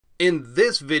In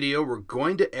this video, we're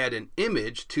going to add an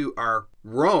image to our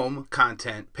Rome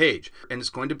content page, and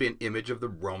it's going to be an image of the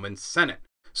Roman Senate.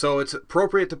 So it's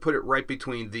appropriate to put it right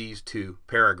between these two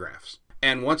paragraphs.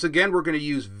 And once again, we're going to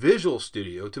use Visual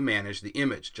Studio to manage the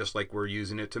image, just like we're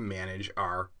using it to manage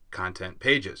our content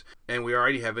pages. And we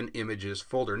already have an images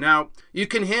folder. Now, you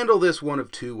can handle this one of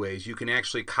two ways. You can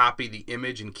actually copy the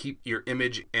image and keep your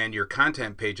image and your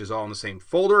content pages all in the same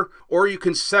folder, or you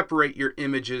can separate your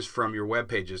images from your web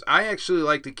pages. I actually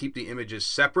like to keep the images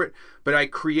separate, but I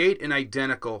create an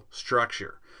identical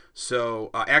structure. So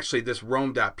actually this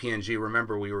Rome.png,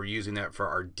 remember we were using that for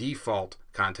our default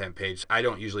content page. I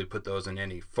don't usually put those in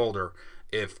any folder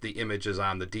if the image is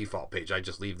on the default page. I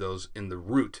just leave those in the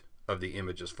root of the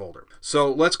images folder. So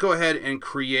let's go ahead and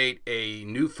create a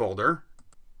new folder,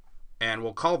 and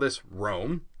we'll call this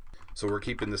Rome. So we're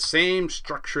keeping the same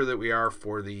structure that we are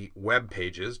for the web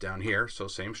pages down here, so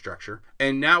same structure.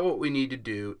 And now what we need to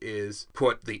do is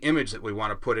put the image that we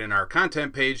want to put in our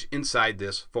content page inside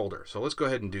this folder. So let's go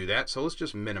ahead and do that. So let's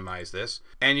just minimize this.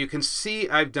 And you can see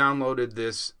I've downloaded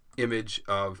this image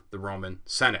of the Roman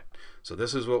Senate. So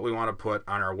this is what we want to put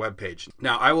on our web page.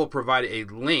 Now I will provide a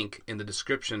link in the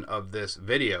description of this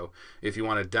video if you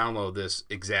want to download this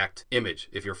exact image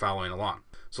if you're following along.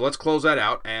 So let's close that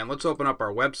out and let's open up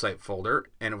our website folder.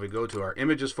 And if we go to our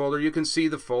images folder, you can see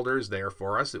the folder is there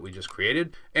for us that we just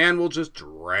created. And we'll just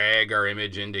drag our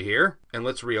image into here, and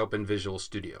let's reopen Visual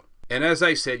Studio. And as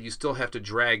I said, you still have to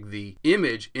drag the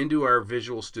image into our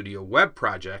Visual Studio web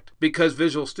project because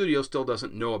Visual Studio still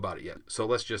doesn't know about it yet. So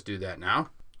let's just do that now.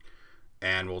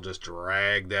 And we'll just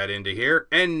drag that into here.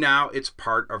 And now it's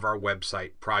part of our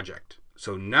website project.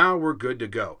 So now we're good to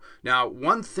go. Now,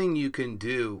 one thing you can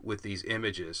do with these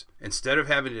images, instead of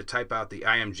having to type out the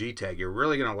IMG tag, you're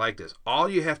really going to like this. All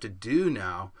you have to do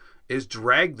now is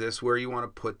drag this where you want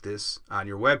to put this on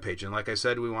your web page. And like I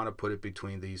said, we want to put it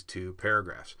between these two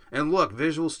paragraphs. And look,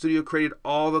 Visual Studio created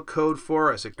all the code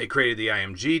for us. It created the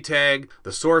IMG tag,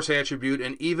 the source attribute,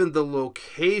 and even the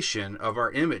location of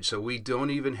our image. So we don't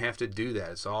even have to do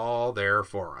that. It's all there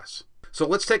for us. So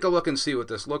let's take a look and see what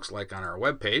this looks like on our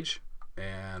web page.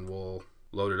 And we'll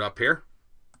load it up here.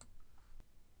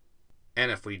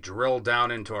 And if we drill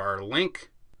down into our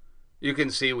link, you can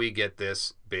see we get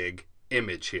this big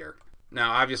image here.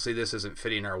 Now obviously this isn't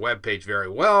fitting our web page very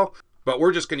well, but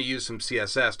we're just going to use some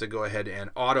CSS to go ahead and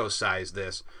auto size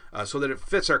this so that it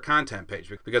fits our content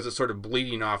page, because it's sort of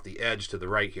bleeding off the edge to the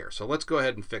right here. So let's go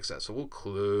ahead and fix that. So we'll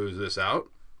close this out.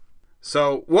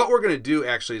 So what we're going to do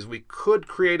actually is we could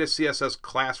create a CSS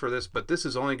class for this, but this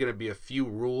is only going to be a few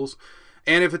rules.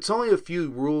 And if it's only a few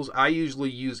rules, I usually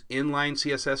use inline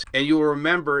CSS. And you'll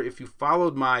remember, if you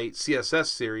followed my CSS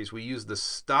series, we use the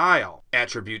style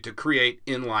attribute to create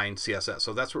inline CSS.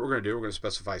 So that's what we're going to do. We're going to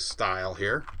specify style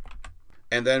here.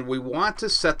 And then we want to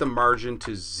set the margin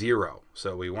to 0.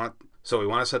 So we want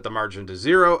to set the margin to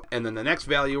 0. And then the next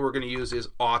value we're going to use is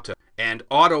auto. And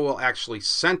auto will actually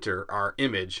center our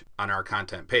image on our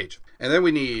content page. And then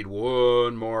we need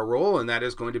one more rule, and that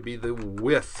is going to be the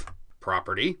width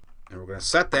property. And we're going to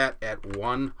set that at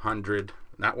 100,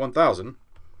 not 1,000,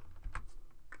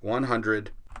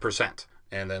 100%.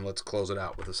 And then let's close it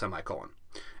out with a semicolon.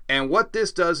 And what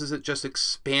this does is it just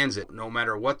expands it. No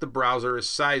matter what the browser is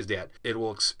sized at, it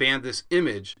will expand this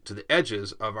image to the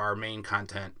edges of our main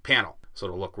content panel. So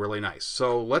it'll look really nice.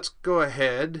 So let's go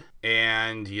ahead,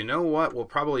 and you know what? We'll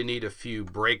probably need a few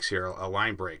breaks here, a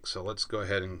line break. So let's go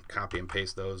ahead and copy and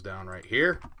paste those down right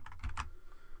here.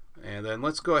 And then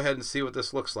let's go ahead and see what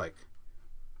this looks like.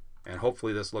 And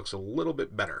hopefully this looks a little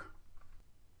bit better.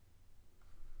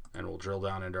 And we'll drill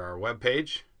down into our web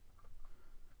page.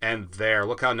 And there,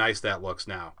 look how nice that looks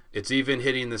now. It's even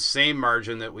hitting the same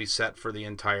margin that we set for the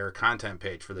entire content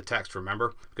page for the text,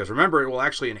 remember? Because remember, it will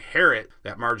actually inherit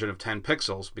that margin of 10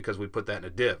 pixels because we put that in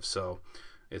a div. So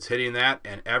it's hitting that,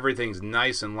 and everything's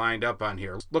nice and lined up on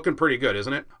here. Looking pretty good,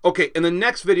 isn't it? Okay, in the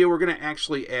next video, we're going to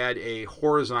actually add a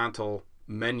horizontal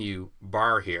menu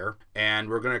bar here, and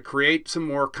we're going to create some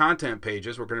more content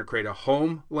pages. We're going to create a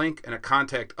home link and a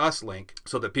contact us link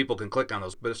so that people can click on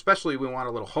those. But especially we want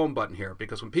a little home button here,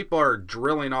 because when people are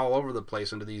drilling all over the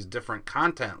place into these different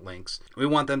content links, we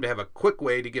want them to have a quick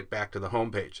way to get back to the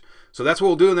home page. So that's what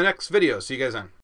we'll do in the next video. See you guys then.